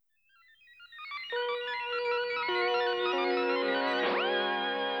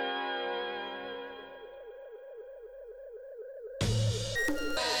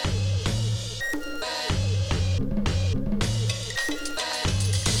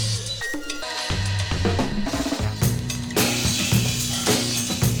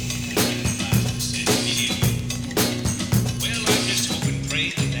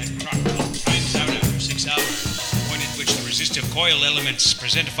coil elements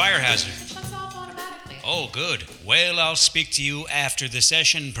present a fire hazard. Shuts off automatically. Oh, good. Well, I'll speak to you after the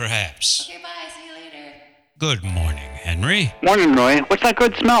session, perhaps. Okay, bye. See you later. Good morning, Henry. Morning, Roy. What's that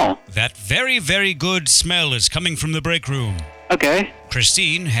good smell? That very, very good smell is coming from the break room. Okay.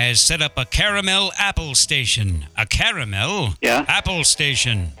 Christine has set up a caramel apple station. A caramel apple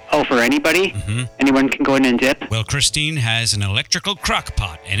station. Oh, for anybody? Mm-hmm. Anyone can go in and dip? Well, Christine has an electrical crock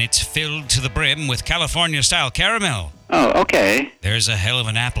pot, and it's filled to the brim with California-style caramel. Oh, okay. There's a hell of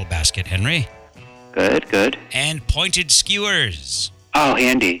an apple basket, Henry. Good. And pointed skewers. Oh,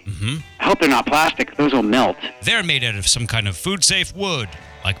 handy. Mm-hmm. I hope they're not plastic. Those will melt. They're made out of some kind of food-safe wood,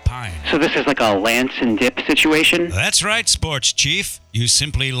 like pine. So this is like a lance and dip situation? That's right, Sports Chief. You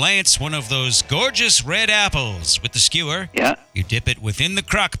simply lance one of those gorgeous red apples with the skewer. Yeah. You dip it within the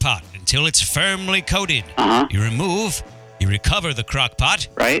crock pot until it's firmly coated. Uh-huh. You recover the crock pot.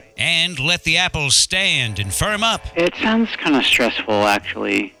 Right. And let the apples stand and firm up. It sounds kind of stressful,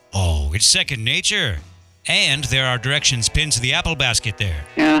 actually. Oh, it's second nature. And there are directions pinned to the apple basket there.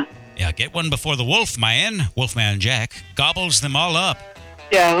 Yeah. Yeah, get one before the Wolfman Jack, gobbles them all up.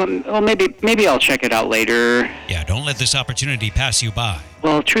 Yeah, well, maybe I'll check it out later. Yeah, don't let this opportunity pass you by.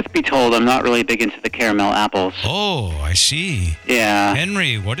 Well, truth be told, I'm not really big into the caramel apples. Oh, I see. Yeah.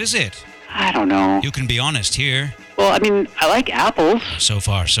 Henry, what is it? I don't know. You can be honest here. Well, I mean, I like apples. So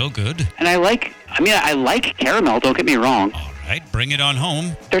far, so good. And I like caramel, don't get me wrong. All right, bring it on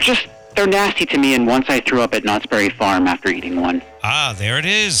home. They're nasty to me, and once I threw up at Knott's Berry Farm after eating one. Ah, there it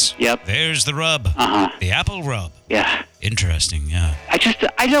is. Yep. There's the rub. Uh-huh. The apple rub. Yeah. Interesting, yeah.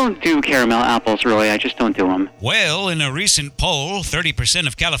 I don't do caramel apples, Roy. I just don't do them. Well, in a recent poll, 30%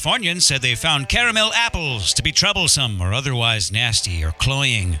 of Californians said they found caramel apples to be troublesome or otherwise nasty or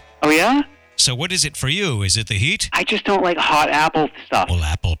cloying. Oh, yeah? So what is it for you? Is it the heat? I just don't like hot apple stuff. Well,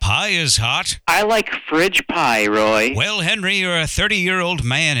 apple pie is hot. I like fridge pie, Roy. Well, Henry, you're a 30-year-old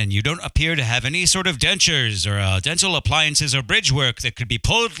man, and you don't appear to have any sort of dentures or dental appliances or bridge work that could be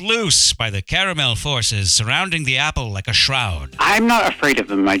pulled loose by the caramel forces surrounding the apple like a shroud. I'm not afraid of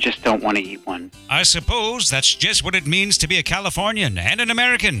them. I just don't want to eat one. I suppose that's just what it means to be a Californian and an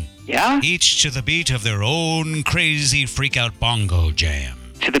American. Yeah? Each to the beat of their own crazy freak-out bongo jam.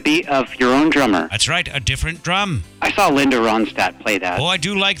 To the beat of your own drummer. That's right, a different drum. I saw Linda Ronstadt play that. Oh, I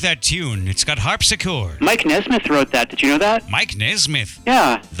do like that tune. It's got harpsichord. Mike Nesmith wrote that. Did you know that? Mike Nesmith?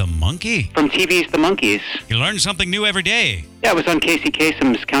 Yeah. The monkey? From TV's The Monkees. You learn something new every day. Yeah, it was on Casey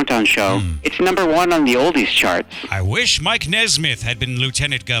Kasem's Countdown show. It's #1 on the oldies charts. I wish Mike Nesmith had been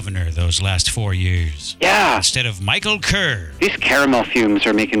lieutenant governor those last 4 years. Yeah. Instead of Michael Kerr. These caramel fumes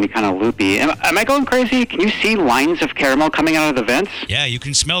are making me kind of loopy. Am I going crazy? Can you see lines of caramel coming out of the vents? Yeah, you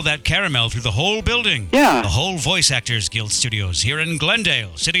can smell that caramel through the whole building. Yeah. The whole Voice Actors Guild studios here in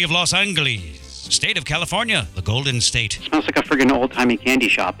Glendale, city of Los Angeles. State of California, the Golden State. Smells like a friggin' old-timey candy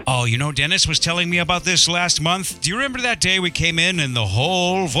shop. Oh, you know, Dennis was telling me about this last month. Do you remember that day we came in and the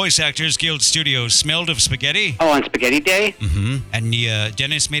whole Voice Actors Guild studios smelled of spaghetti? Oh, on Spaghetti Day? Mm-hmm. And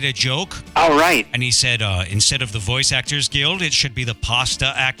Dennis made a joke. Oh, right. And he said, instead of the Voice Actors Guild, it should be the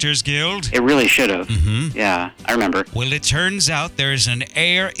Pasta Actors Guild. It really should have. Mm-hmm. Yeah, I remember. Well, it turns out there's an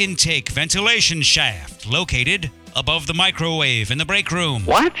air intake ventilation shaft located above the microwave in the break room.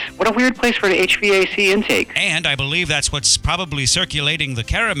 What? What a weird place for an HVAC intake. And I believe that's what's probably circulating the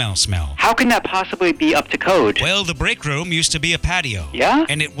caramel smell. How can that possibly be up to code? Well, the break room used to be a patio. Yeah?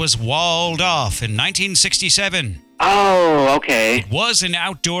 And it was walled off in 1967. Oh, okay. It was an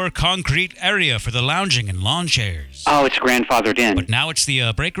outdoor concrete area for the lounging and lawn chairs. Oh, it's grandfathered in. But now it's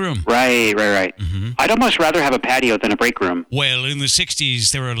the break room. Right. Mm-hmm. I'd almost rather have a patio than a break room. Well, in the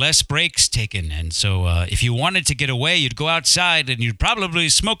 60s, there were less breaks taken, and so if you wanted to get away, you'd go outside and you'd probably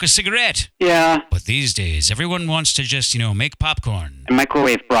smoke a cigarette. Yeah. But these days, everyone wants to just, make popcorn. And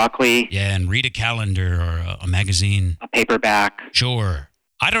microwave broccoli. Yeah, and read a calendar or a magazine. A paperback. Sure.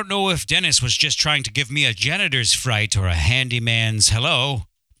 I don't know if Dennis was just trying to give me a janitor's fright or a handyman's hello,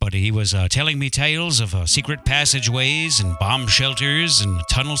 but he was telling me tales of secret passageways and bomb shelters and a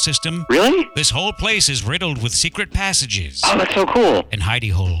tunnel system. Really? This whole place is riddled with secret passages. Oh, that's so cool. And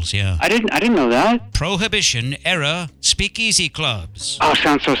hidey holes, yeah. I didn't know that. Prohibition-era speakeasy clubs. Oh,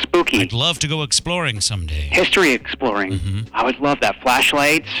 sounds so spooky. I'd love to go exploring someday. History exploring. Mm-hmm. I would love that.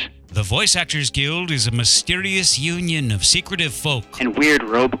 Flashlights. The Voice Actors Guild is a mysterious union of secretive folk. And weird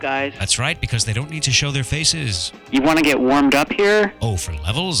robe guys. That's right, because they don't need to show their faces. You want to get warmed up here? Oh, for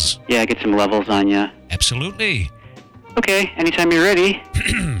levels? Yeah, get some levels on you. Absolutely. Okay, anytime you're ready.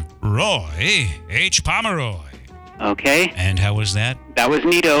 Roy H. Pomeroy. Okay. And how was that? That was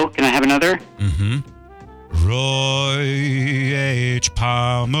neato. Can I have another? Mm-hmm. Roy H.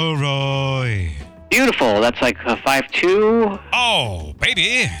 Pomeroy. Beautiful. That's like a 5.2. Oh,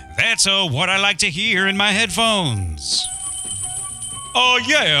 baby, that's what I like to hear in my headphones. Oh,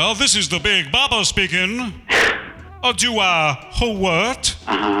 yeah, this is the Big Bopper speaking. Do I what?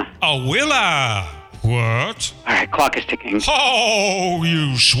 Will I what? All right, clock is ticking. Oh,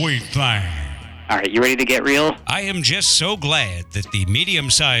 you sweet thing. All right, you ready to get real? I am just so glad that the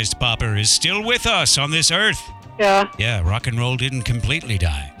medium-sized bopper is still with us on this earth. Yeah. Yeah, rock and roll didn't completely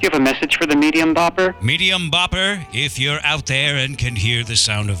die. Do you have a message for the medium bopper? Medium bopper, if you're out there and can hear the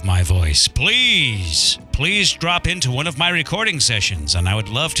sound of my voice, please drop into one of my recording sessions, and I would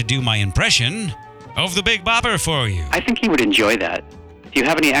love to do my impression of the Big Bopper for you. I think he would enjoy that. Do you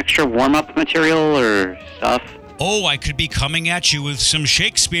have any extra warm-up material or stuff? Oh, I could be coming at you with some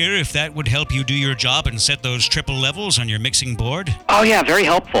Shakespeare if that would help you do your job and set those triple levels on your mixing board. Oh, yeah, very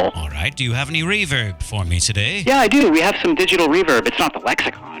helpful. All right, do you have any reverb for me today? Yeah, I do. We have some digital reverb. It's not the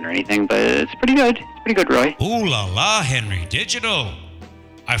lexicon or anything, but it's pretty good. It's pretty good, Roy. Ooh la la, Henry, digital.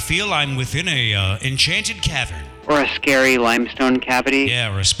 I feel I'm within a enchanted cavern. Or a scary limestone cavity.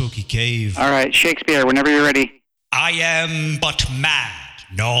 Yeah, or a spooky cave. All right, Shakespeare, whenever you're ready. I am but mad,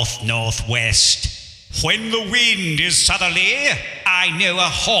 north-northwest. When the wind is southerly, I know a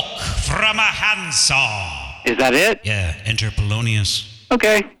hawk from a handsaw. Is that it? Yeah, enter Polonius.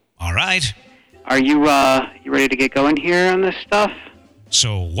 Okay. All right. Are you ready to get going here on this stuff?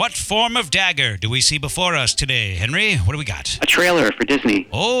 So what form of dagger do we see before us today, Henry? What do we got? A trailer for Disney.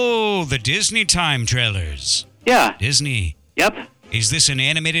 Oh, the Disney time trailers. Yeah. Disney. Yep. Is this an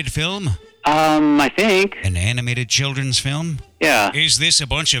animated film? I think. An animated children's film? Yeah. Is this a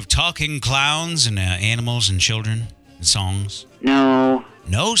bunch of talking clowns and animals and children and songs? No.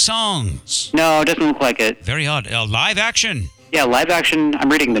 No songs. No, it doesn't look like it. Very odd. Live action. Yeah, live action. I'm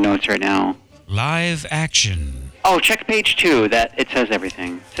reading the notes right now. Live action. Oh, check page 2. That it says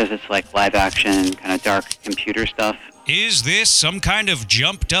everything. It says it's like live action, kind of dark computer stuff. Is this some kind of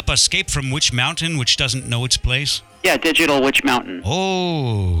jumped up escape from Witch Mountain which doesn't know its place? Yeah, digital Witch Mountain.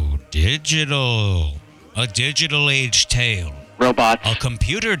 Oh, digital. A digital age tale. Robots. A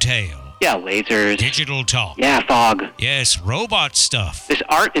computer tale. Yeah, lasers. Digital talk. Yeah, fog. Yes, robot stuff. This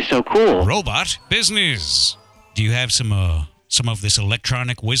art is so cool. Robot business. Do you have some of this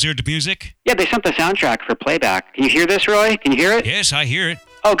electronic wizard music? Yeah, they sent the soundtrack for playback. Can you hear this, Roy? Can you hear it? Yes, I hear it.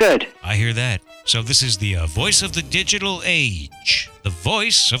 Oh, good. I hear that. So this is the voice of the digital age. The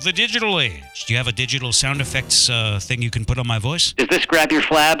voice of the digital age. Do you have a digital sound effects thing you can put on my voice? Does this grab your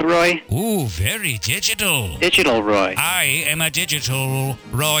flab, Roy? Ooh, very digital. Digital, Roy. I am a digital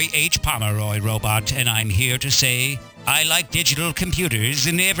Roy H. Pomeroy robot, and I'm here to say I like digital computers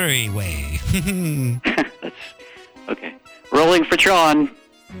in every way. That's okay. Rolling for Tron.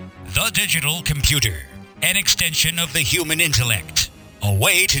 The digital computer, an extension of the human intellect. A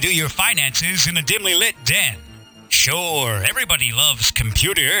way to do your finances in a dimly lit den. Sure, everybody loves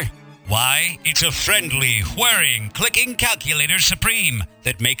computer. Why, it's a friendly, whirring, clicking calculator supreme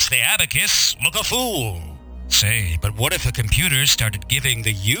that makes the abacus look a fool. Say, but what if a computer started giving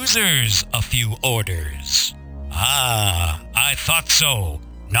the users a few orders? Ah, I thought so.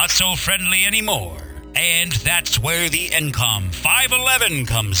 Not so friendly anymore. And that's where the Encom 511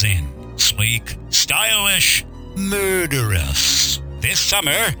 comes in. Sleek, stylish, murderous. This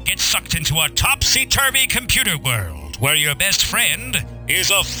summer, get sucked into a topsy-turvy computer world where your best friend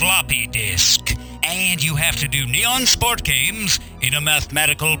is a floppy disk. And you have to do neon sport games in a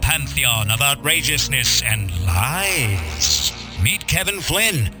mathematical pantheon of outrageousness and lies. Meet Kevin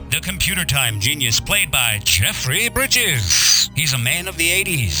Flynn, the computer time genius played by Jeffrey Bridges. He's a man of the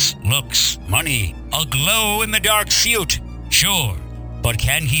 80s. Looks, money, a glow-in-the-dark suit. Sure, but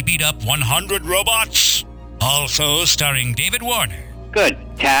can he beat up 100 robots? Also starring David Warner. Good.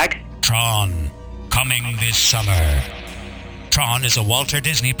 Tag. Tron, coming this summer. Tron is a Walter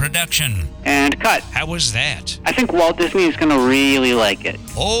Disney production. And cut. How was that? I think Walt Disney is going to really like it.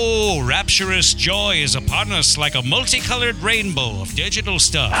 Oh, rapturous joy is upon us like a multicolored rainbow of digital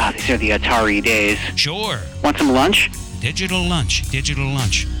stuff. Ah, these are the Atari days. Sure. Want some lunch? Digital lunch. Digital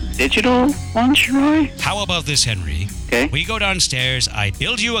lunch. Digital lunch, Roy? How about this, Henry? Okay. We go downstairs, I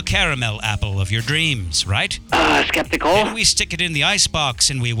build you a caramel apple of your dreams, right? Skeptical? Then we stick it in the icebox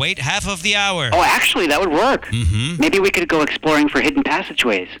and we wait half of the hour. Oh, actually, that would work. Mm-hmm. Maybe we could go exploring for hidden passageways.